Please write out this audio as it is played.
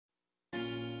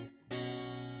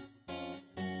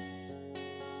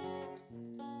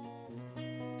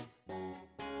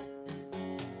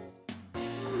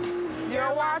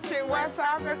You're watching West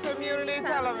Hartford Community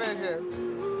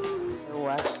Television. You're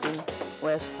watching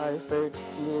West Hartford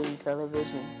Community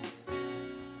Television.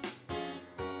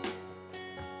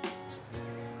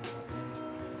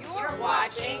 You're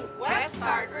watching West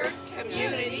Hartford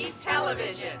Community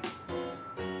Television.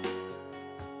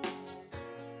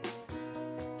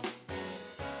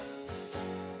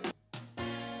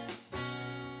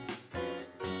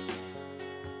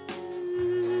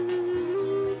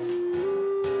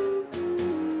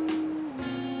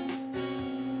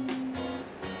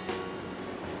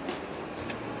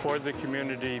 For the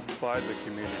community, by the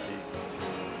community.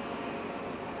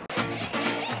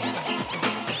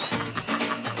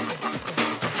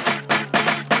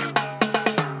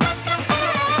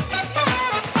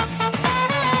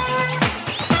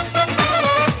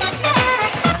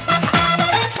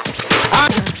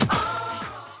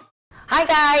 Hi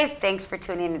guys, thanks for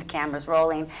tuning in to Cameras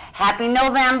Rolling. Happy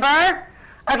November.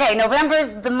 Okay,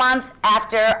 November's the month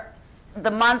after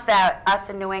the month that us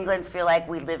in New England feel like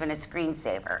we live in a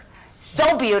screensaver.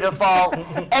 So beautiful.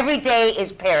 Every day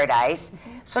is paradise.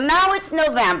 So now it's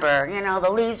November. You know, the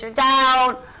leaves are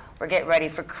down. We're getting ready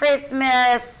for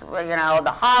Christmas. You know,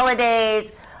 the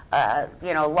holidays.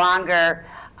 You know, longer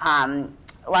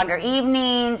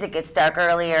evenings. It gets dark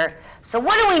earlier. So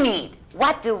what do we need?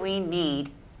 What do we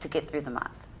need to get through the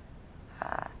month?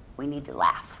 We need to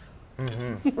laugh.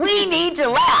 Mm-hmm. We need to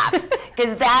laugh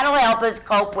because that'll help us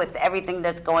cope with everything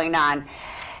that's going on,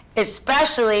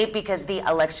 especially because the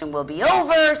election will be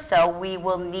over, so we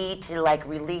will need to like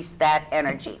release that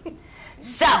energy.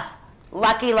 So,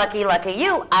 lucky you.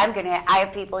 I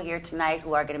have people here tonight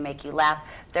who are going to make you laugh.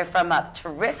 They're from a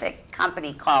terrific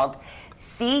company called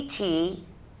CT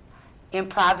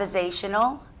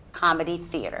Improvisational Comedy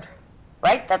Theater.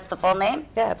 Right? That's the full name?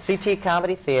 Yeah, it's CT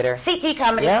Comedy Theater. CT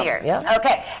Comedy Theater. Yeah.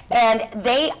 Okay. And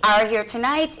they are here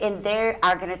tonight, and they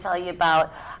are going to tell you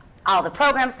about all the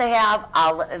programs they have,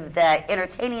 all of the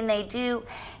entertaining they do,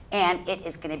 and it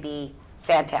is going to be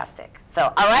fantastic.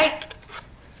 So, all right?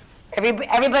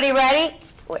 Everybody ready?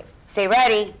 Wait, say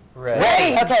ready.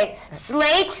 Ready. Okay.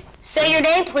 Slate, say your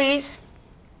name, please.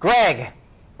 Greg.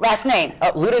 Last name.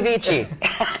 Oh, Ludovici.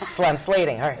 I'm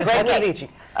slating. All right. Greg Ludovici.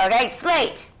 Okay,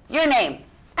 Slate. Your name?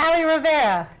 Ali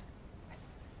Rivera.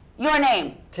 Your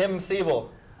name? Tim Siebel.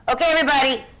 Okay,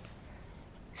 everybody.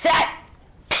 Set.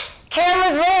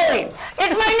 Cameras rolling.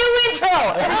 It's my new intro.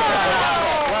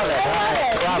 Love it.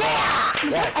 Yeah.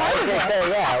 Yes, I did.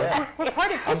 Yeah. We're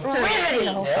part of history.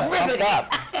 Riveting.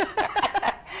 Up.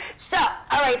 So,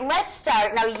 all right, let's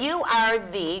start. Now, you are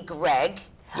the Greg.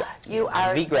 Yes. You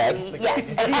are the Greg.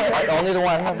 Yes. Only the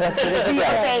one of us that is a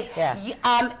Greg. Okay.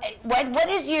 Yeah. What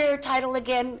is your title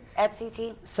again at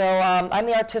CT? So I'm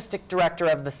the artistic director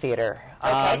of the theater.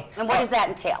 Okay. And what does that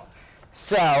entail?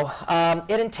 So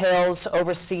it entails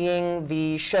overseeing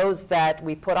the shows that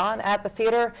we put on at the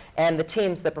theater and the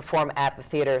teams that perform at the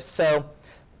theater. So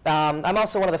I'm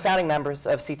also one of the founding members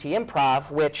of CT Improv,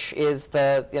 which is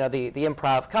the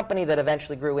improv company that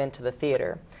eventually grew into the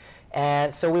theater.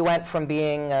 And so we went from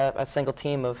being a single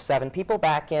team of 7 people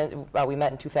back in, we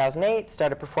met in 2008,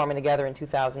 started performing together in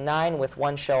 2009 with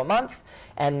 1 show a month,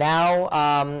 and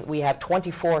now we have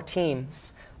 24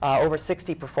 teams, over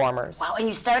 60 performers. Wow, and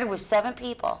you started with 7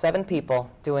 people. 7 people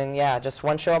doing, just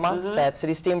 1 show a month at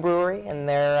City Steam Brewery in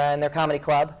their comedy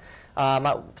club.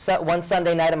 1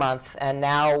 Sunday night a month, and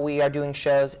now we are doing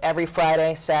shows every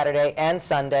Friday, Saturday, and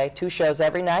Sunday, 2 shows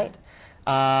every night.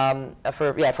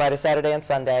 Friday, Saturday, and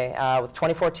Sunday, with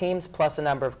 24 teams plus a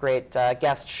number of great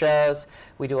guest shows.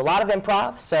 We do a lot of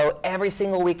improv, so every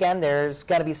single weekend there's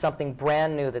got to be something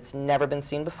brand new that's never been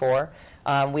seen before.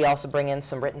 We also bring in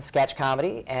some written sketch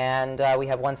comedy, and we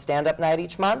have 1 stand-up night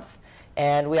each month,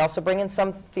 and we also bring in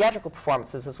some theatrical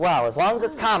performances as well. As long as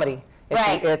it's comedy,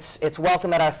 it's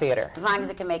welcome at our theater. As long as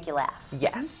it can make you laugh.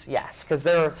 Yes, because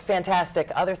there are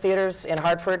fantastic other theaters in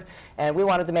Hartford, and we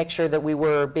wanted to make sure that we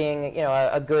were being,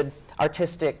 a good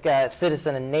artistic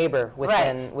citizen and neighbor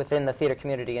within the theater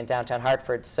community in downtown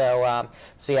Hartford. So,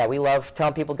 we love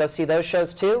telling people go see those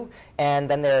shows too, and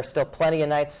then there are still plenty of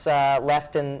nights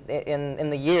left in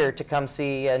the year to come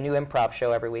see a new improv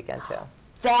show every weekend too.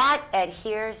 That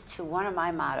adheres to one of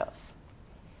my mottos.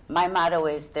 My motto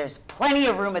is there's plenty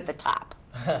of room at the top.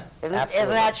 Isn't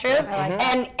that true?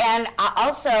 And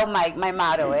also my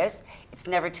motto is it's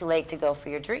never too late to go for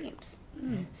your dreams.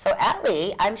 So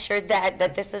Ali, I'm sure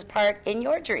that this is part in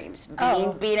your dreams,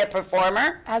 being a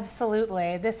performer.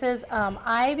 Absolutely. This is,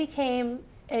 I became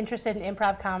interested in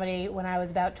improv comedy when I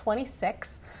was about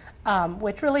 26.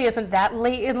 which really isn't that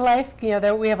late in life. You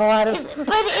know, we have a lot of. But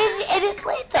it is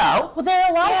late though. Well, there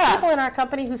are a lot of people in our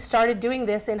company who started doing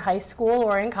this in high school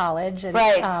or in college, and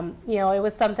Right. you know, it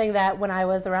was something that when I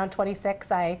was around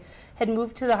 26, I had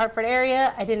moved to the Hartford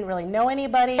area. I didn't really know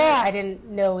anybody. Yeah. I didn't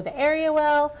know the area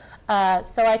well,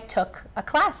 so I took a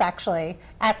class actually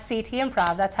at CT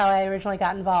Improv. That's how I originally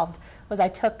got involved. Was I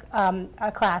took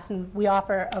a class, and we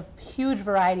offer a huge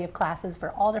variety of classes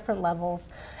for all different levels,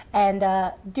 and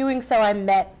doing so, I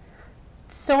met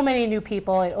so many new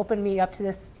people. It opened me up to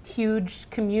this huge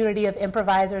community of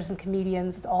improvisers and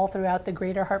comedians all throughout the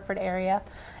greater Hartford area,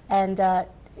 and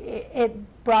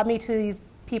it brought me to these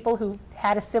people who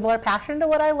had a similar passion to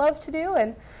what I love to do,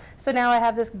 and so now I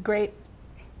have this great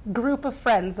group of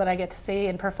friends that I get to see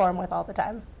and perform with all the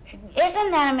time.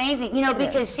 Isn't that amazing? You know,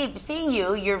 because seeing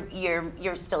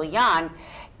you're still young,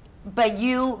 but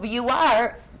you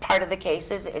are part of the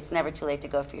case is it's never too late to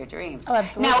go for your dreams. Oh,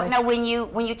 absolutely. Now when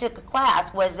you took a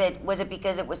class, was it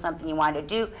because it was something you wanted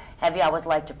to do? Have you always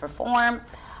liked to perform?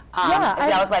 Yeah, have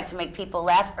you always liked to make people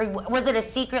laugh? Or was it a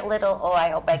secret little, oh, I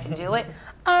hope I can do it?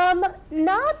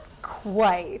 Not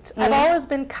quite. I've always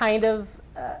been kind of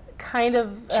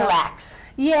Chillax.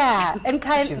 Yeah, and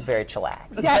kind She's very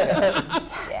chillaxed.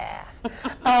 yes.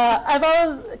 I've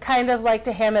always kind of liked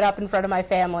to ham it up in front of my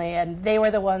family, and they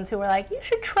were the ones who were like, you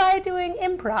should try doing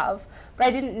improv. But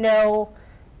I didn't know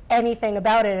anything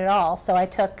about it at all, so I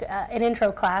took an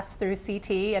intro class through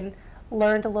CT and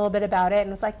learned a little bit about it,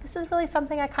 and was like, this is really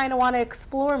something I kind of want to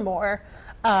explore more.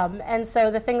 And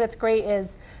so the thing that's great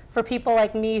is for people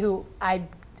like me who I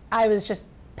was just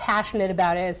passionate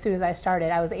about it as soon as I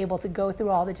started. I was able to go through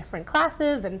all the different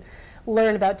classes and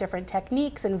learn about different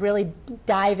techniques and really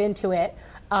dive into it.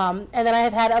 And then I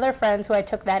have had other friends who I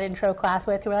took that intro class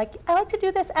with who were like, I like to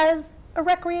do this as a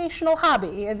recreational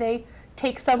hobby. And they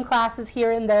take some classes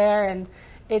here and there, and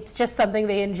it's just something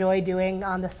they enjoy doing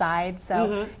on the side.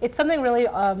 So it's something really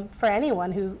for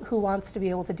anyone who wants to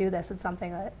be able to do this. It's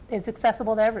something that is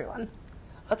accessible to everyone.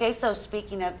 Okay, so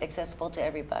speaking of accessible to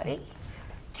everybody,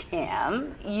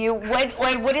 Tim,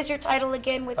 what is your title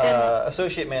again within?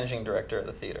 Associate Managing Director of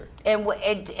the theater. And what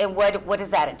does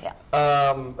that entail?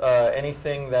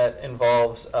 Anything that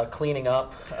involves cleaning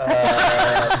up, a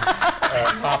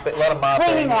lot of mopping.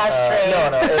 Cleaning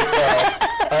ashtrays.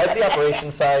 It's the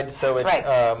operations side, so it's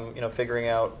Right. Figuring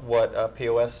out what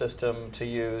POS system to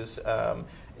use.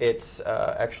 It's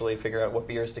actually figuring out what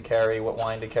beers to carry, what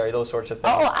wine to carry, those sorts of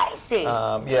things. Oh, I see.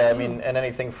 Yeah, I mean, and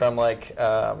anything from like,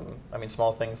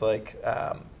 small things like,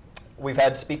 we've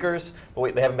had speakers,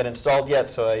 but they haven't been installed yet,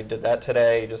 so I did that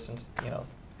today, just, kind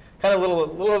of a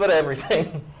little bit of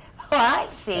everything. Oh, I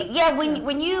see. Yeah,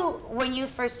 when you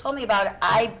first told me about it,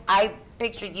 I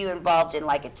pictured you involved in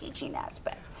like a teaching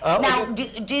aspect. Now,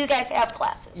 do you guys have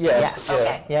classes? Yes.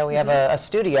 Okay. Yeah, we have a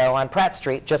studio on Pratt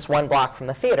Street, just one block from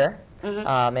the theater.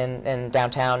 In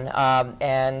downtown,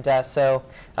 so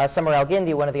Summer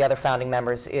El-Gindi, one of the other founding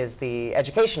members, is the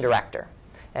education director,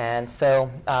 and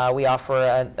so we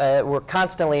offer. We're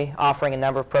constantly offering a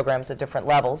number of programs at different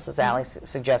levels, as Ali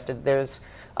suggested. There's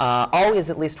always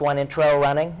at least one intro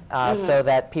running, so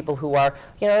that people who are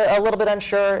a little bit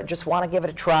unsure, just want to give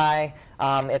it a try.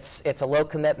 It's a low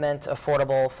commitment,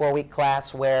 affordable 4-week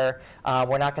class where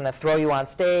we're not going to throw you on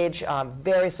stage,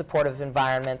 very supportive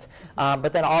environment,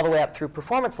 but then all the way up through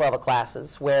performance level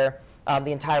classes where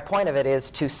the entire point of it is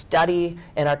to study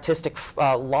an artistic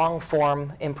long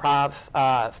form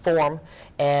improv form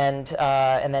and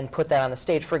then put that on the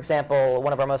stage. For example,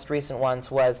 one of our most recent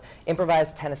ones was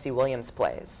improvised Tennessee Williams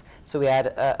plays. So we had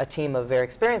a team of very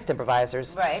experienced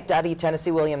improvisers study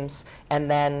Tennessee Williams and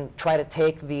then try to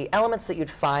take the elements that you'd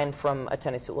find from a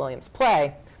Tennessee Williams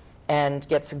play and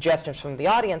get suggestions from the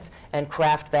audience and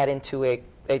craft that into a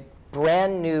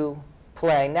brand new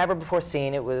play, never before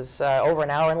seen. It was over an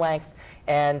hour in length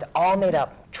and all made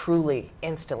up truly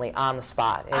instantly on the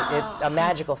spot. A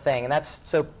magical thing, and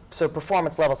that's so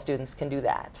performance level students can do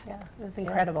that. Yeah, it was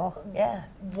incredible. Yeah.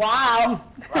 Wow.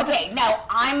 Okay, now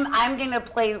I'm going to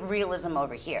play realism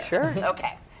over here. Sure.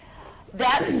 Okay.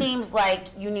 That seems like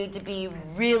you need to be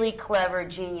really clever,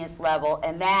 genius level,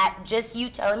 and that, just you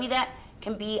telling me that,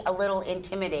 can be a little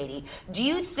intimidating. Do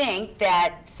you think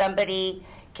that somebody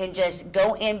can just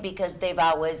go in because they've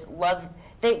always loved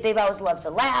to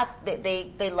laugh,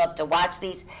 they love to watch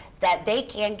these, that they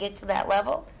can get to that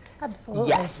level? Absolutely.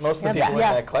 Yes. Most of the people in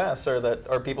that class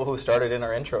are people who started in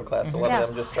our intro class. A lot of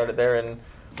them just started there and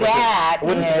that I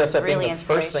wouldn't is suggest that really being the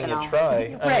first thing you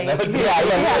inspirational. try. I Right. mean, that would be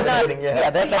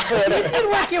intimidating, That's really You can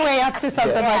work your way up to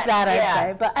something like that, I'd Yeah.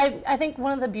 say. But I think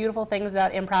one of the beautiful things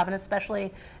about improv, and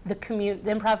especially the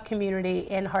improv community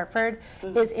in Hartford,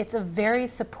 is it's a very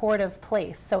supportive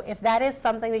place. So if that is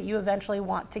something that you eventually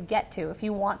want to get to, if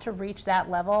you want to reach that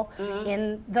level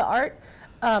in the art,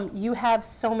 you have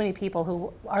so many people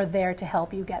who are there to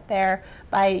help you get there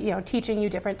by teaching you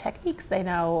different techniques they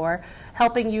know, or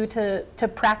helping you to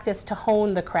practice to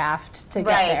hone the craft to get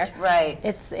there. Right.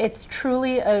 It's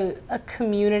truly a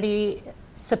community,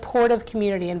 supportive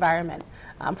community environment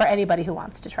for anybody who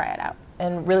wants to try it out.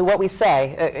 And really what we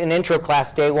say in intro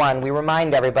class day one, we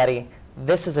remind everybody,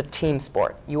 this is a team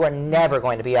sport. You are never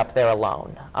going to be up there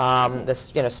alone.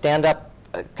 This stand-up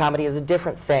comedy is a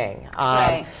different thing.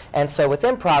 Right. And so with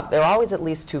improv, there are always at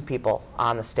least two people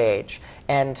on the stage.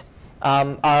 And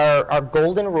our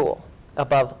golden rule,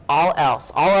 above all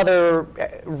else, all other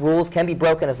rules can be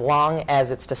broken as long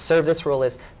as it's to serve this rule,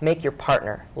 is make your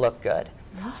partner look good.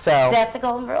 So That's the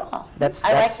golden rule. I like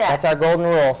that. that's our golden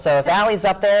rule. So if Allie's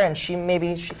up there and she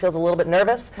feels a little bit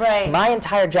nervous, Right. my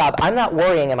entire job, I'm not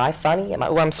worrying. Am I funny?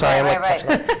 I'm sorry. I'm like touching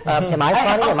that. Am I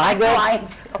funny? Am I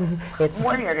good? It's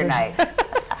warrior tonight.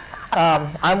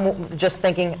 I'm just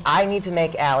thinking, I need to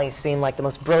make Allie seem like the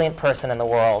most brilliant person in the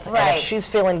world. And Right. if she's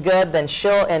feeling good, then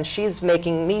she's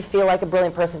making me feel like a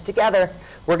brilliant person. Together,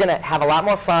 we're going to have a lot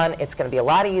more fun. It's going to be a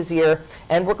lot easier.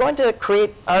 And we're going to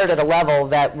create art at a level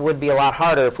that would be a lot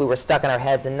harder if we were stuck in our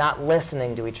heads and not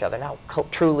listening to each other, not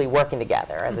truly working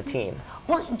together as a team.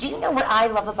 Well, do you know what I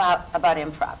love about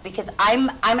improv? Because I'm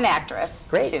an actress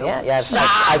Great. too. Yeah.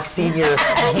 I've seen your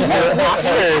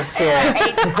Oscars here.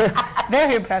 Right?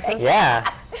 Very impressive.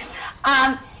 Yeah.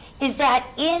 Is that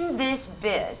in this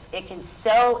biz, it can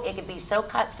be so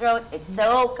cutthroat. It's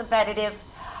so competitive.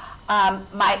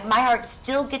 My heart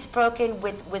still gets broken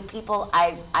with people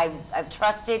I've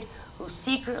trusted who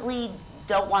secretly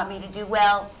don't want me to do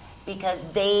well because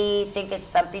they think it's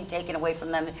something taken away from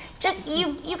them. Just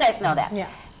you guys know that. Yeah.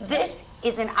 This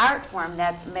is an art form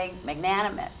that's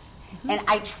magnanimous, and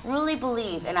I truly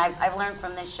believe, and I've learned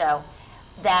from this show,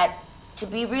 that to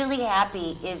be really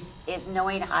happy is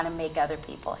knowing how to make other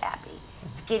people happy.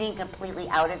 It's getting completely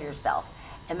out of yourself,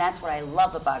 and that's what I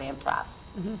love about improv.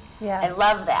 Yeah. I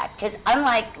love that because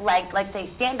unlike like say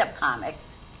stand-up comics,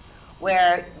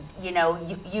 where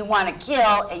you want to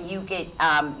kill and you get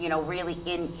really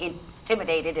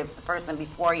intimidated if the person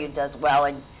before you does well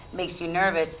and makes you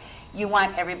nervous. You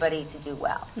want everybody to do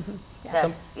well.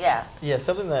 Yeah,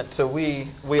 something that, so we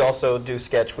also do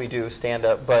sketch, we do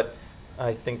stand-up, but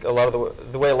I think a lot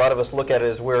of the way a lot of us look at it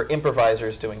is we're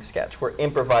improvisers doing sketch, we're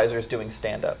improvisers doing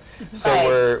stand-up. So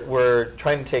Right. we're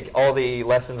trying to take all the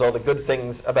lessons, all the good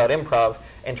things about improv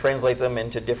and translate them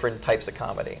into different types of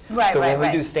comedy. Right, so right, when we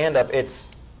right. do stand-up, it's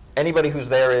anybody who's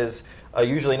there is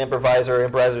usually an improviser,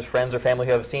 improviser's friends or family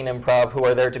who have seen improv, who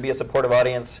are there to be a supportive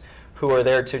audience, who are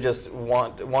there to just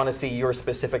want to see your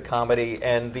specific comedy,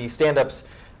 and the stand-ups,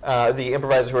 the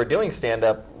improvisers who are doing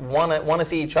stand-up want to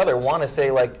see each other, want to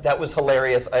say like, that was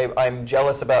hilarious, I'm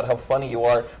jealous about how funny you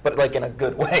are, but like in a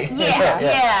good way. Yes,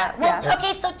 yeah. Well, Yeah.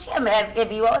 okay, so Tim,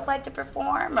 have you always liked to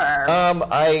perform, or?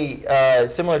 I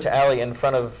similar to Allie, in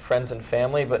front of friends and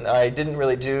family, but I didn't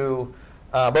really do.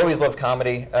 I've always loved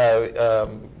comedy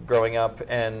growing up,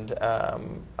 and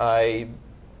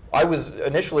I was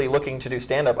initially looking to do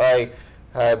stand-up.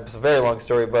 It's a very long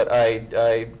story, but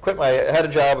I quit I had a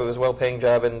job, it was a well-paying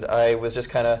job, and I was just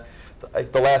kind of,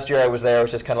 the last year I was there, I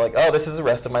was just kind of like, oh, this is the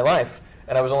rest of my life.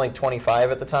 And I was only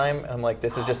 25 at the time, and I'm like,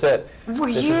 this is just it. Were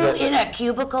This you is it. in a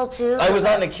cubicle too? I was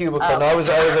not in a cubicle. Oh. No, I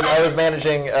was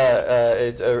managing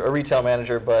a retail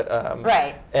manager, but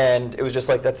Right. And it was just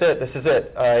like, that's it. This is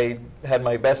it. I had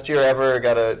my best year ever.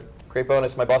 Got a great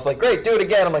bonus. My boss was like, great, do it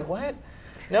again. I'm like, what?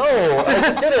 No, I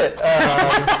just did it.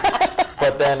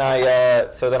 But then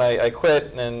I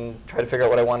quit and tried to figure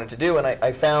out what I wanted to do, and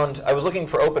I was looking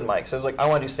for open mics. I was like, I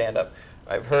want to do stand up.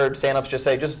 I've heard stand-ups just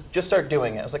say, just start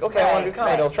doing it. I was like, okay, I want to do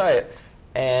comedy, Right. I'll try it.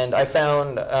 And I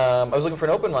found, I was looking for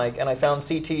an open mic, and I found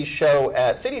CT's show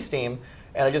at City Steam,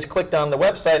 and I just clicked on the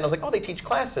website, and I was like, oh, they teach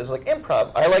classes, like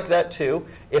improv. I like that too.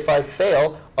 If I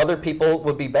fail, other people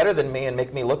would be better than me and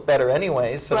make me look better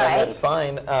anyways, so then Right. that's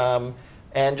fine.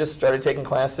 And just started taking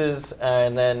classes,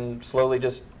 and then slowly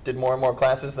just did more and more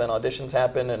classes, then auditions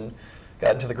happened, and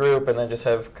got into the group, and then just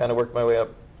have kind of worked my way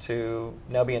up to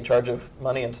now be in charge of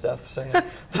money and stuff. So, yeah.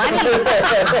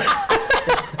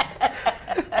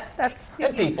 That's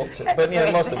and people too, but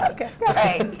most of them. Okay.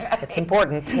 Right. It's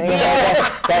important.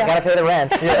 Got to pay the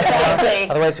rent. Exactly.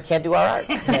 Otherwise, we can't do our art.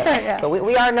 Yeah. But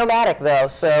we are nomadic, though,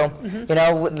 so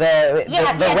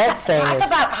the rent thing talk is.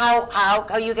 about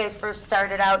how you guys first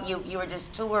started out. You were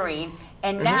just touring,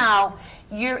 and now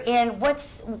you're in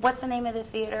what's the name of the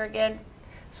theater again?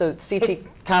 So CT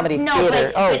Comedy No,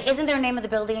 Theater. but isn't there a name of the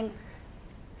building?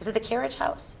 Is it the Carriage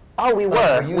House? Oh, we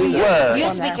were. we We used to. were.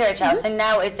 Used to be Carriage House, and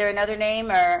now is there another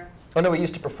name or? Oh no, we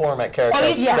used to perform at Carriage Oh, you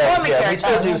House. used to That was- perform at yeah, we Carriage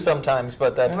still do House. sometimes,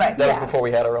 but that Right. was Yeah. before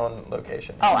we had our own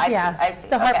location. Oh, I Yeah. see. I see.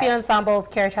 The Heartbeat Okay. Ensemble's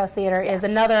Carriage House Theater is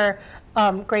another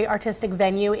great artistic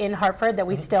venue in Hartford that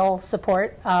we still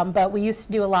support. But we used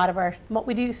to do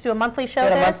we used to do a monthly show We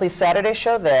had there. a monthly Saturday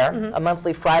show there, a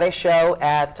monthly Friday show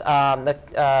at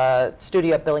the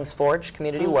studio at Billings Forge,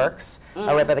 Community Works,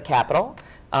 right by the Capitol,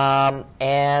 and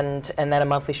then a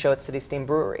monthly show at City Steam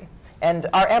Brewery. And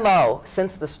our MO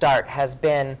since the start has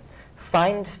been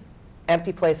find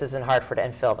empty places in Hartford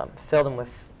and fill them. Fill them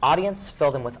with audience,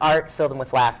 fill them with art, fill them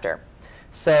with laughter.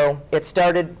 So it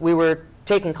started, we were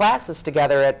taking classes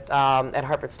together at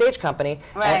Hartford Stage Company,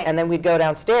 Right. and then we'd go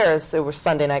downstairs. It were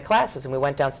Sunday night classes, and we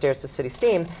went downstairs to City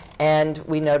Steam, and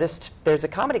we noticed there's a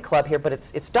comedy club here, but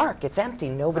it's dark, it's empty,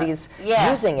 nobody's Yeah.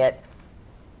 using it.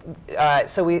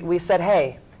 So we said,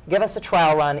 hey, give us a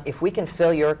trial run. If we can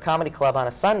fill your comedy club on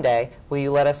a Sunday, will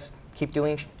you let us keep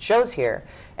doing shows here?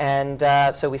 And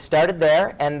so we started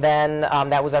there, and then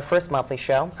that was our first monthly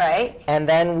show. Right. And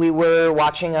then we were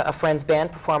watching a friend's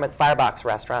band perform at Firebox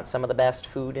Restaurant, some of the best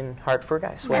food in Hartford,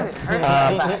 I swear.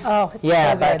 Oh, it's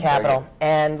Yeah, so by good. Capitol.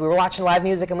 And we were watching live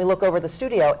music, and we look over at the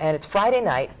studio, and it's Friday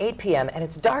night, 8 p.m., and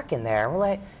it's dark in there. We're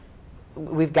like,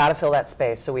 we've got to fill that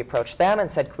space. So we approached them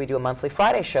and said, could we do a monthly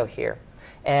Friday show here?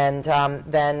 And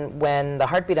then when the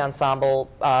Heartbeat Ensemble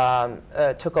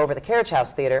took over the Carriage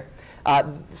House Theater,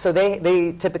 so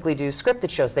they typically do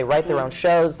scripted shows. They write their own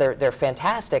shows. They're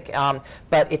fantastic,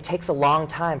 but it takes a long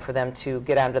time for them to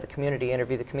get out into the community,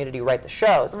 interview the community, write the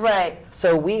shows. Right.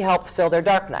 So we helped fill their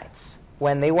dark nights.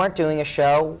 When they weren't doing a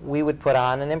show, we would put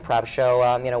on an improv show,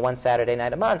 one Saturday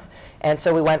night a month. And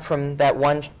so we went from that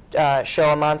one show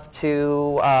a month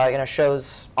to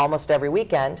shows almost every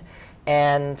weekend.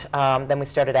 And then we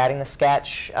started adding the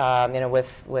sketch,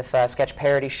 with sketch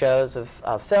parody shows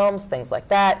of films, things like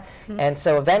that. And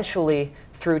so eventually,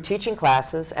 through teaching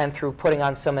classes and through putting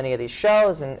on so many of these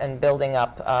shows and building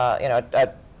up,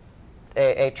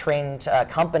 a trained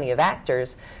company of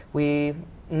actors, we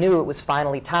knew it was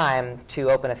finally time to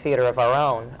open a theater of our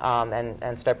own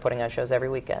and start putting on shows every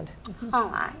weekend. Oh,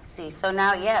 I see. So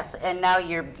now, yes, and now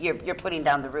you're putting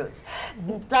down the roots.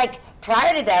 Like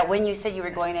prior to that, when you said you were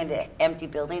going into empty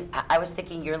buildings, I was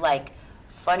thinking you're like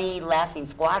funny, laughing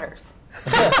squatters.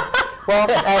 Well,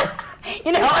 I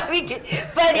mean,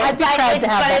 I'd be proud to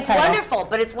have that it's title. wonderful.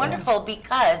 But it's wonderful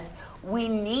because we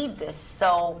need this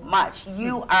so much.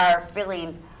 You are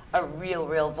filling a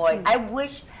real void. I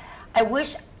wish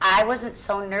I wasn't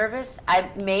so nervous.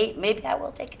 Maybe I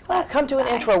will take a class. come to an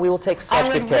sometime. intro. We will take such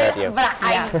I good would care of really- you.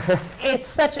 But it's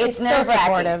so nerve-wracking.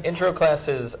 supportive. Intro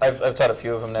classes, I've taught a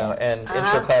few of them now, and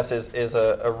intro classes is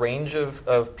a range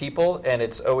of people, and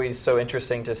it's always so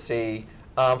interesting to see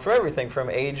from everything, from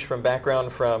age, from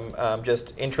background, from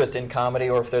just interest in comedy,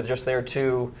 or if they're just there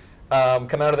to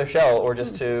come out of their shell, or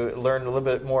just to learn a little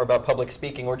bit more about public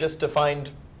speaking, or just to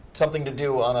find something to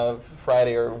do on a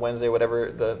Friday or Wednesday, whatever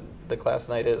the class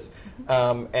night is,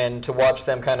 and to watch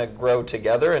them kind of grow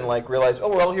together and like realize, oh,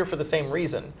 we're all here for the same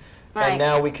reason. Right. And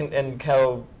now we can, and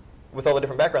how with all the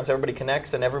different backgrounds, everybody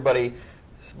connects, and everybody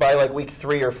by like week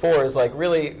 3 or 4 is like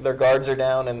really their guards are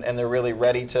down, and they're really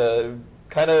ready to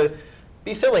kind of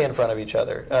be silly in front of each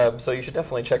other. So you should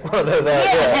definitely check one of those out.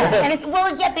 And it's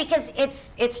because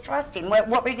it's trusting. What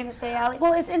were you going to say, Allie?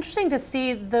 Well, it's interesting to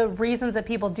see the reasons that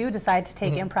people do decide to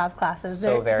take improv classes.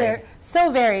 So varied. They're so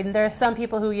varied. And there are some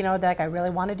people who, they're like, I really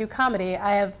want to do comedy.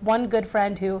 I have one good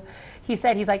friend who, he's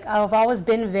like, I've always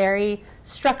been very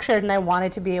structured and I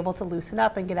wanted to be able to loosen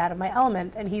up and get out of my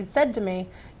element. And he said to me,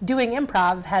 doing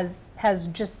improv has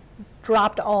just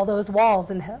dropped all those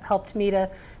walls and helped me to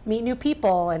meet new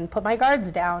people and put my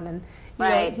guards down. And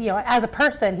Right. as a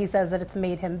person, he says that it's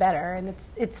made him better, and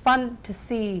it's fun to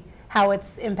see how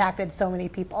it's impacted so many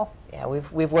people. Yeah,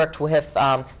 we've worked with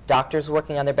doctors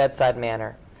working on their bedside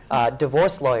manner,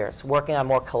 divorce lawyers working on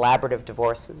more collaborative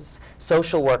divorces,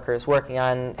 social workers working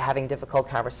on having difficult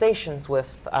conversations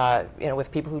with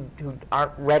with people who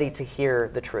aren't ready to hear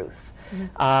the truth.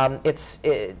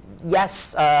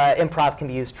 Yes, improv can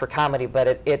be used for comedy,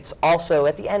 but it's also,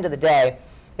 at the end of the day,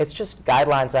 It's just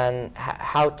guidelines on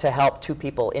how to help two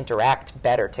people interact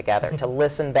better together, to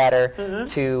listen better,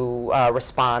 to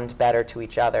respond better to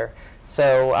each other.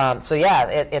 So, so yeah,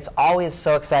 it's always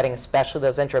so exciting, especially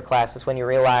those intro classes, when you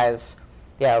realize,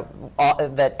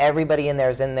 that everybody in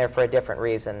there is in there for a different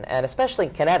reason. And especially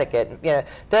in Connecticut, there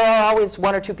are always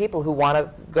one or two people who want to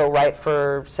go write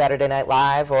for Saturday Night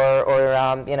Live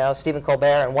or Stephen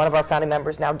Colbert. And one of our founding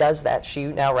members now does that. She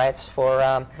now writes for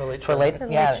with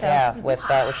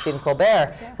Stephen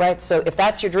Colbert, right? So if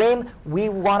that's your dream, we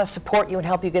want to support you and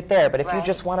help you get there. But if you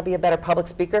just want to be a better public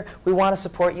speaker, we want to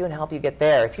support you and help you get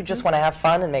there. If you just want to have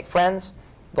fun and make friends,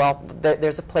 well,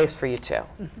 there's a place for you too.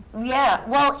 Yeah,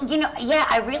 well,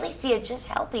 I really see it just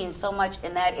helping so much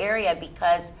in that area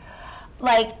because,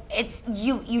 like, it's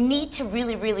you need to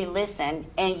really, really listen,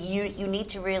 and you need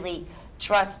to really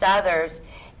trust others,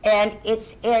 and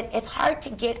it's hard to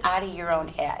get out of your own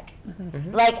head.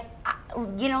 Like,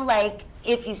 like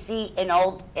if you see an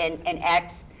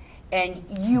ex, and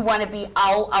you want to be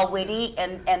all witty,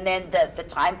 and then the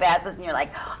time passes, and you're like,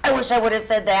 I wish I would have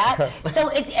said that. So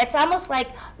it's almost like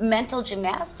mental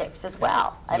gymnastics as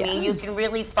well. I mean, you can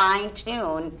really fine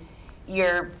tune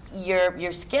your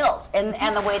skills and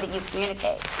the way that you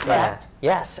communicate. Correct?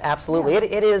 Yes, absolutely.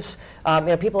 It is.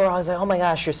 People are always like, "Oh my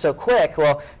gosh, you're so quick."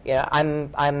 Well,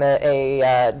 I'm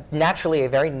naturally a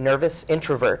very nervous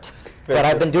introvert. But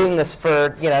I've been doing this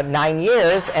for 9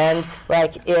 years, and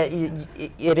like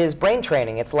it is brain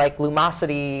training. It's like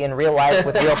Lumosity in real life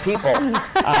with real people. Or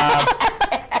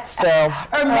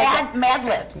Mad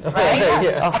Libs,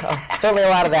 right? Certainly a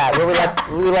lot of that. Where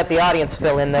we let the audience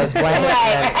fill in those blanks,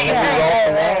 and then we roll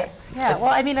from there. Yeah.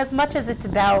 Well, I mean, as much as it's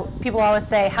about, people always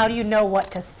say, how do you know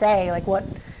what to say? Like,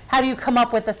 how do you come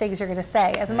up with the things you're going to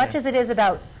say? As much as it is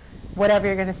about whatever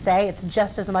you're going to say, it's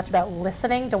just as much about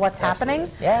listening to what's happening.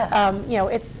 Yeah.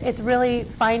 It's really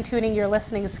fine-tuning your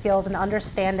listening skills and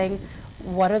understanding,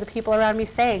 what are the people around me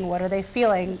saying? What are they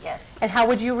feeling? Yes. And how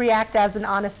would you react as an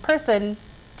honest person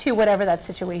to whatever that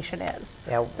situation is?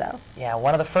 Yeah. So. Yeah.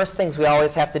 One of the first things we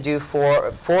always have to do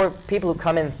for people who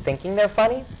come in thinking they're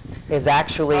funny is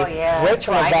actually break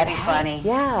from that. Be funny.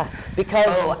 Yeah.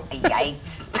 Because. Oh,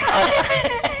 yikes.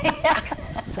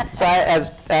 So I,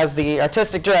 as the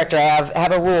artistic director, I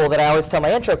have a rule that I always tell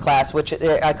my intro class, which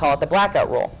I call it the blackout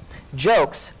rule.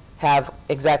 Jokes have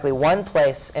exactly one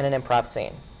place in an improv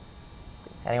scene.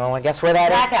 Anyone want to guess where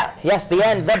that is? Blackout. Yes, the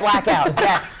end, the blackout,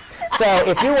 yes. So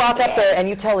if you walk up there and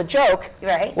you tell a joke,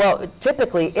 well,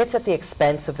 typically it's at the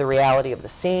expense of the reality of the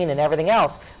scene and everything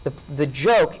else. The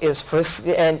joke is for,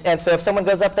 and so if someone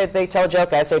goes up there, they tell a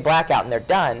joke, I say blackout, and they're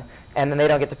done, and then they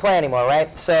don't get to play anymore,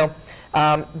 right? So.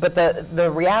 But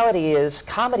the reality is,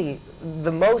 comedy,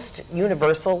 the most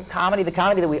universal comedy, the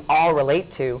comedy that we all relate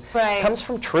to, comes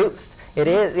from truth. It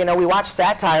is, we watch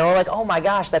satire and we're like, oh my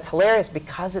gosh, that's hilarious,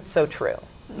 because it's so true.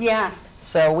 Yeah.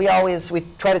 So we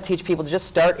try to teach people to just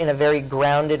start in a very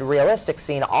grounded, realistic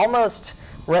scene, almost,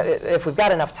 if we've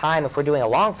got enough time, if we're doing a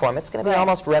long form, it's going to be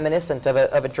almost reminiscent of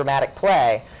a dramatic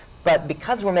play. But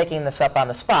because we're making this up on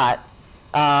the spot,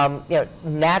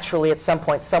 naturally at some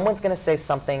point someone's going to say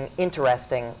something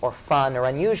interesting or fun or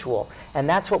unusual, and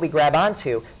that's what we grab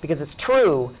onto because it's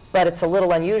true, but it's a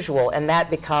little unusual, and that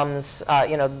becomes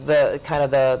the kind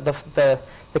of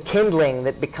the kindling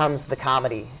that becomes the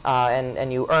comedy,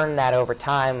 and you earn that over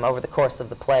time, over the course of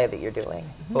the play that you're doing.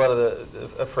 A lot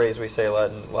of a phrase we say a lot,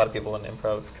 and a lot of people in the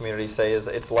improv community say, is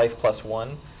it's life plus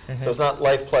one. So it's not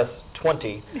life plus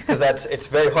 20, because it's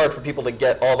very hard for people to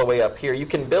get all the way up here. You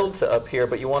can build to up here,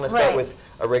 but you want to start with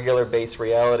a regular base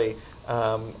reality.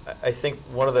 I think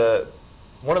one of the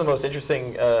most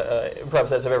interesting improv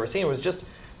sets I've ever seen was just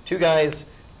two guys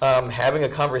having a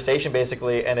conversation,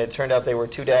 basically, and it turned out they were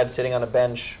two dads sitting on a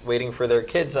bench waiting for their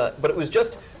kids. But it was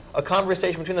just a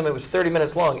conversation between them. It was 30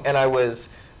 minutes long, and I was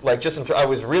like, I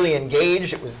was really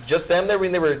engaged. It was just them. They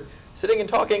were sitting and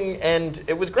talking, and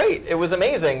it was great. It was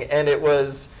amazing, and it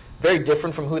was very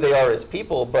different from who they are as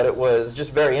people, but it was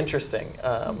just very interesting.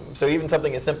 So even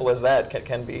something as simple as that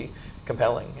can be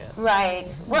compelling. Yeah.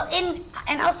 Right. Well,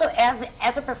 and also as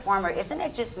a performer, isn't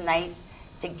it just nice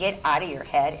to get out of your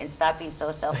head and stop being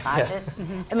so self-conscious?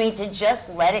 I mean, to just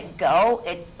let it go.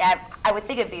 I would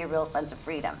think it'd be a real sense of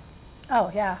freedom. Oh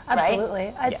yeah, absolutely.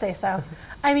 Right? I'd say so.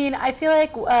 I mean, I feel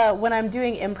like when I'm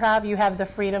doing improv, you have the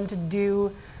freedom to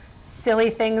do silly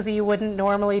things you wouldn't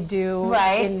normally do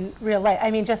in real life. I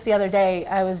mean, just the other day,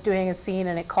 I was doing a scene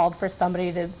and it called for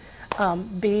somebody to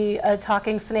be a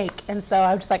talking snake, and so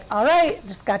I was just like, all right,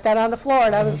 just got down on the floor,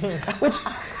 and I was, which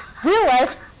real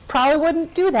life probably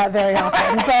wouldn't do that very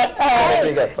often. But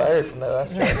you got fired from that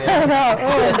last job. I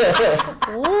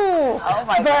know. No. Oh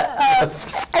my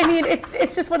But I mean,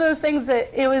 it's just one of those things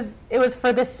that it was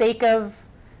for the sake of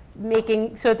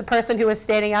making so the person who was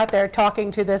standing out there talking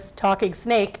to this talking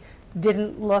snake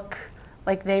didn't look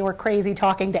like they were crazy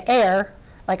talking to air.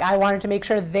 Like, I wanted to make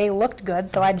sure they looked good,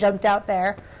 so I jumped out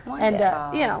there. And,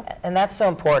 you know. And that's so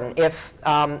important. If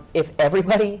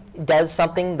everybody does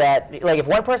something that, like, if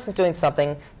one person's doing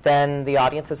something, then the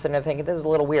audience is sitting there thinking, this is a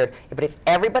little weird. But if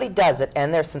everybody does it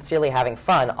and they're sincerely having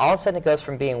fun, all of a sudden it goes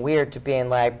from being weird to being,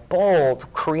 like, bold,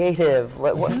 creative,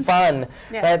 fun.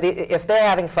 Yeah. If they're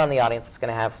having fun, the audience is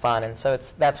going to have fun. And so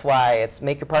that's why it's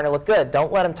make your partner look good.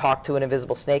 Don't let him talk to an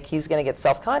invisible snake. He's going to get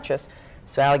self-conscious.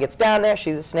 So Allie gets down there,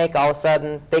 she's a snake, all of a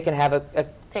sudden they can have a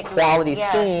quality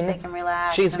scene. They can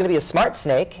relax. She's going to be a smart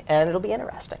snake, and it'll be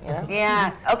interesting, you know?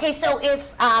 Yeah. Okay, so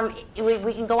if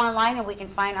we can go online and we can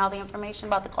find all the information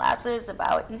about the classes,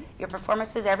 about your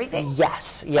performances, everything?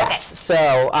 Yes. Okay.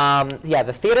 So, yeah,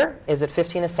 the theater is at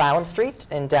 15 Asylum Street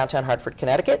in downtown Hartford,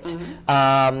 Connecticut,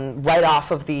 right off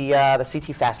of the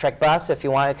CT Fast Track bus, if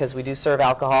you want it, because we do serve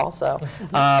alcohol. So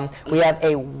we have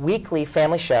a weekly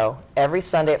family show every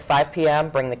Sunday at 5 p.m.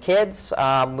 Bring the kids.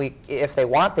 If they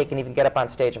want, they can even get up on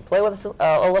stage and play with us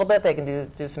a little bit. They can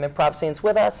do some improv scenes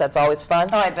with us. That's always fun.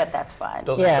 Oh, I bet that's fun.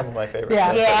 Those are some of my favorites.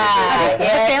 Yeah. Yeah. The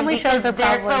family shows are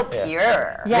they're so probably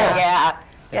pure. Yeah.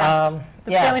 Yeah.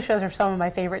 the family shows are some of my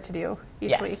favorite to do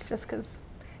each week, just because.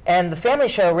 And the family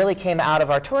show really came out of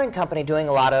our touring company doing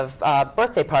a lot of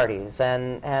birthday parties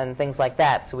and things like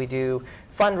that. So we do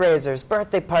fundraisers,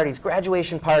 birthday parties,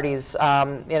 graduation parties,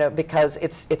 you know, because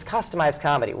it's customized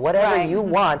comedy. Whatever you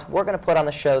want, we're going to put on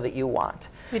the show that you want.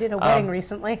 We did a wedding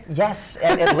recently. Yes,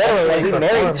 and literally we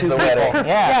married two people.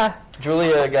 Yeah.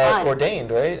 Julia got ordained,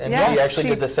 right? And Yes, she actually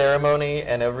did the ceremony,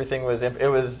 and everything was.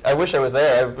 It was. I wish I was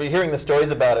there. Hearing the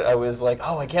stories about it, I was like,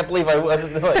 oh, I can't believe I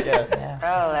wasn't. Like,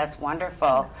 Oh, that's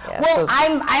wonderful. Yeah, Well, so-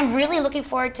 I'm really looking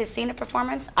forward to seeing a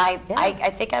performance. I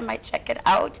think I might check it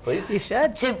out. Please. You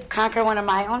should. To conquer one of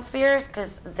my own fears,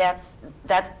 because that's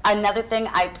another thing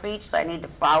I preach. So I need to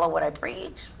follow what I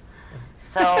preach.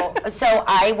 So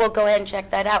I will go ahead and check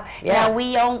that out. Yeah. Now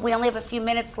we only have a few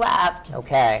minutes left.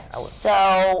 Okay.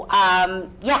 So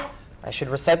yeah. I should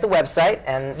recite the website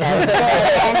and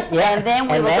and then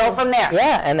we will go from there.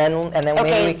 Yeah, and then Okay.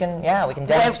 maybe we can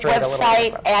demonstrate a little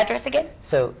Website bit. address again?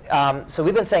 So so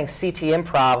we've been saying CT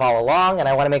Improv all along, and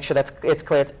I want to make sure it's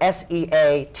clear. It's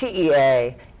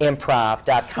SEATEA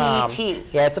improv.com. CT.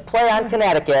 Yeah, it's a play on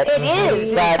Connecticut. It is.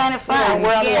 It's But, kind of fun. you know,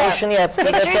 we're on the ocean. Yeah, it's our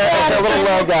little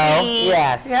logo.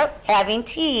 Yes. Yep. Having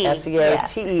tea.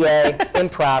 SEATEA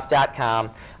improv.com.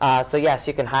 So yes,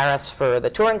 you can hire us for the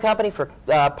touring company, for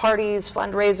parties,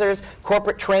 fundraisers,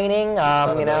 corporate training,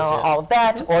 you know, all of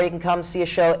that, or you can come see a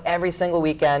show every single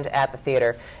weekend at the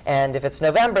theater. And if it's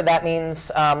November, that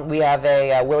means we have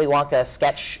a Willy Wonka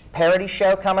sketch parody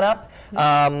show coming up.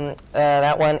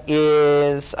 That one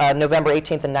is November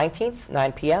 18th and 19th,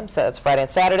 9 p.m., so that's Friday and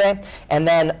Saturday. And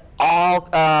then all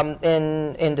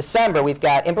in December, we've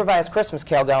got Improvised Christmas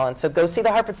Carol going. So go see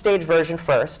the Hartford stage version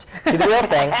first, see the real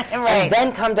thing, and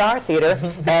then come to our theater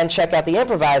and check out the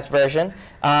improvised version,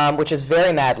 which is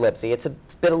very Mad Libsy. It's a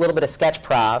little bit of sketch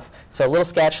prov, so a little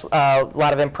sketch, a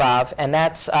lot of improv, and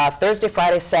that's Thursday,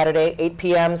 Friday, Saturday, 8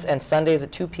 p.m.s, and Sundays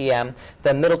at 2 p.m.,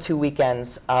 the middle 2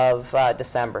 weekends of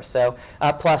December. So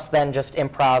plus then just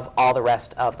improv all the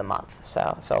rest of the month.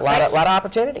 So a lot of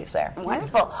opportunities there.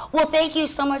 Wonderful. Well, thank you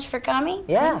so much for coming.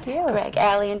 Yeah. Thank you. Greg,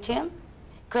 Allie, and Tim.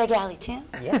 Greg, Allie, Tim.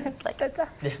 Yeah. It's like That's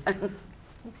us.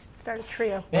 We should start a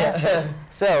trio.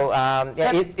 So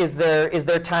is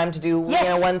there time to do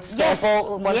one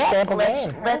sample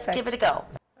game? Let's give it a go.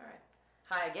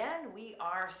 Hi again. We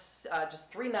are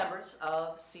just three members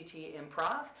of CT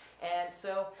Improv, and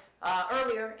so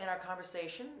earlier in our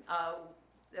conversation,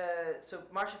 so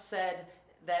Marcia said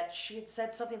that she had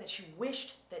said something that she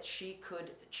wished that she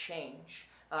could change,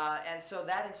 and so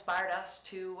that inspired us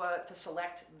to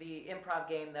select the improv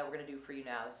game that we're going to do for you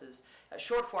now. This is a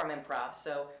short form improv,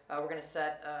 so we're going to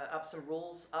set up some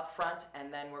rules up front,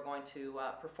 and then we're going to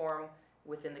perform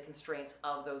within the constraints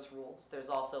of those rules. There's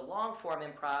also long form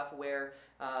improv where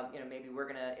maybe we're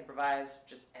going to improvise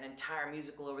just an entire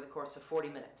musical over the course of 40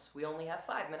 minutes. We only have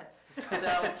 5 minutes,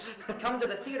 so come to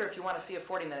the theater if you want to see a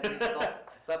 40-minute musical.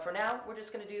 But for now, we're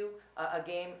just going to do a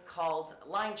game called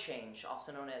Line Change,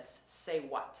 also known as Say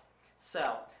What.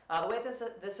 So the way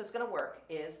this is going to work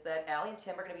is that Allie and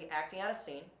Tim are going to be acting out a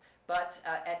scene, but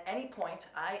at any point,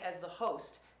 I, as the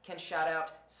host, can shout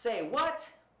out, "Say what?"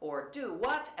 or "Do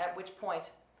what?" At which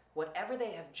point, whatever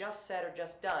they have just said or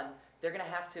just done, they're going to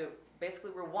have to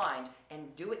basically rewind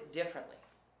and do it differently,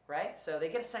 right? So they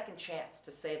get a second chance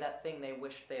to say that thing they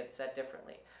wished they had said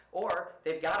differently. Or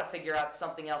they've got to figure out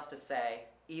something else to say,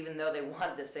 even though they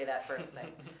wanted to say that first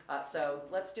thing. So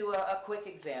let's do a quick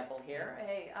example here.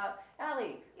 Hey,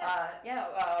 Allie, Yes.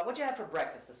 what'd you have for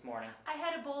breakfast this morning? I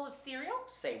had a bowl of cereal.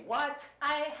 Say what?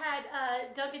 I had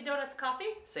Dunkin' Donuts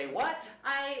coffee. Say what?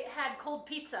 I had cold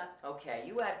pizza. Okay,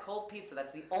 you had cold pizza.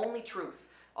 That's the only truth.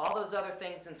 All those other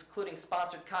things, including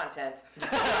sponsored content,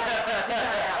 did not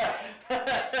happen.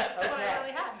 That's what I Okay.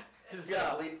 really had. Just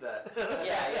gonna bleep that.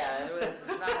 Yeah. It's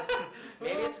not,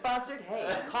 maybe it's sponsored. Hey,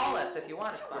 call us if you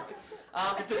want it sponsored.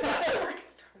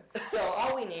 So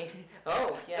all we need.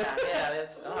 Oh yeah.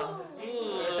 There's.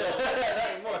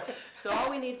 So all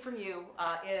we need from you,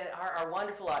 our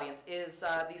wonderful audience, is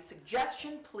the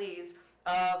suggestion, please,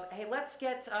 of hey, let's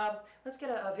get a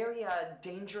very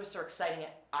dangerous or exciting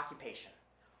occupation.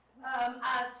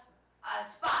 A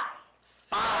spy.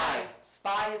 Spy.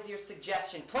 Spy is your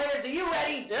suggestion. Players, are you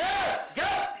ready? Yes! Go!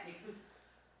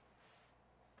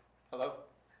 Hello?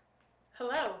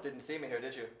 Hello. Didn't see me here,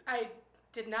 did you? I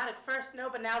did not at first know,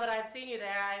 but now that I've seen you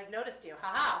there, I've noticed you.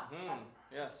 Ha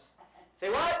Yes. Say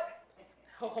what?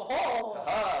 Ho ho ho.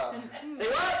 Aha! Say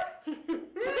what?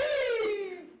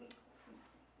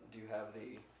 Do you have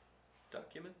the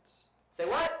documents? Say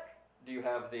what? Do you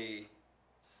have the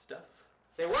stuff?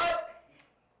 Say what?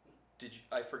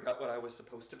 I forgot what I was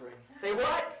supposed to bring. Say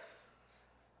what?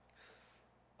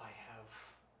 I have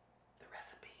the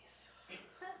recipes.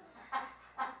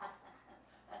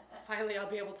 Finally, I'll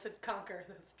be able to conquer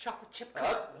those chocolate chip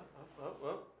cookies.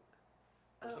 Oh.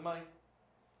 Where's the money?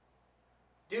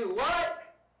 Do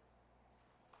what?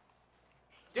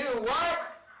 Do what?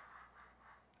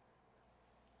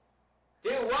 Do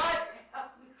what?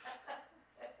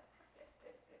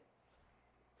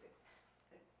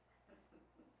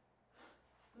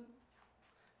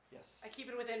 Yes. I keep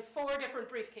it within 4 different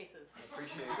briefcases.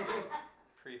 Appreciate the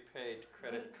prepaid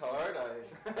credit card. I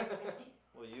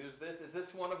will use this. Is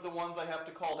this one of the ones I have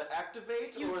to call to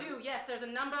activate? You or is do, it- yes. There's a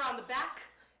number on the back.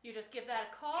 You just give that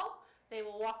a call. They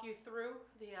will walk you through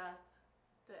the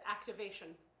activation.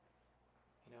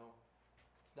 You know,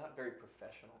 it's not very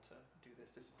professional to do this.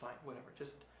 This is fine. Whatever.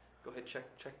 Just go ahead, check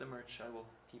the merch. I will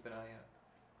keep an eye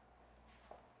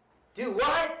out. Do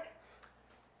what?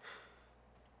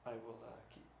 I will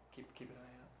keep an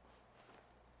eye out.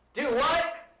 Do what?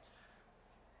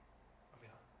 I'm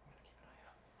gonna keep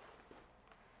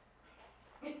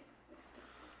an eye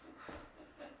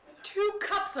out. 2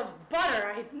 cups of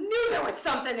butter. I knew there was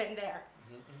something in there.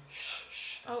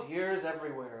 Shh. There's Oh. ears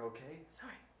everywhere. Okay.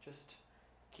 Sorry. Just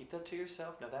keep that to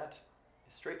yourself. Now that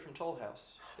is straight from Toll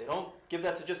House. They don't give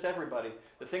that to just everybody.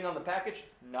 The thing on the package,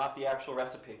 not the actual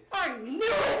recipe. I knew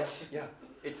it. Yeah,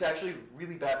 it's actually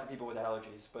really bad for people with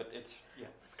allergies, but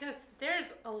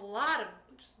There's a lot of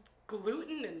just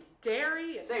gluten and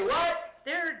dairy. And Say what?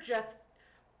 there are just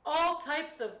all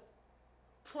types of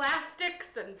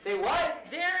plastics and Say what?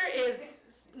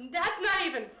 that's not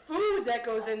even food that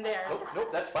goes in there.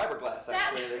 Nope, that's fiberglass,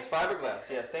 actually. It's fiberglass,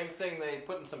 yeah, same thing they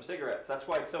put in some cigarettes. That's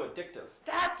why it's so addictive.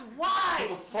 That's why.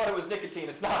 People thought it was nicotine.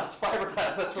 It's not, it's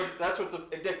fiberglass. That's what's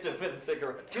addictive in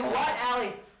cigarettes. Do what,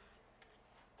 Allie?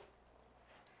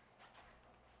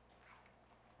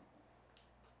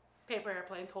 Paper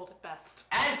airplanes hold it best.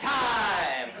 And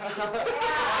time! All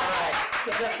right,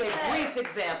 so just a brief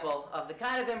example of the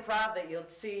kind of improv that you'll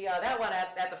see, that one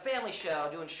at the Family Show,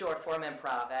 doing short form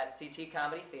improv at CT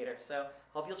Comedy Theater. So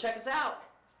hope you'll check us out.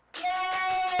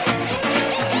 Yay!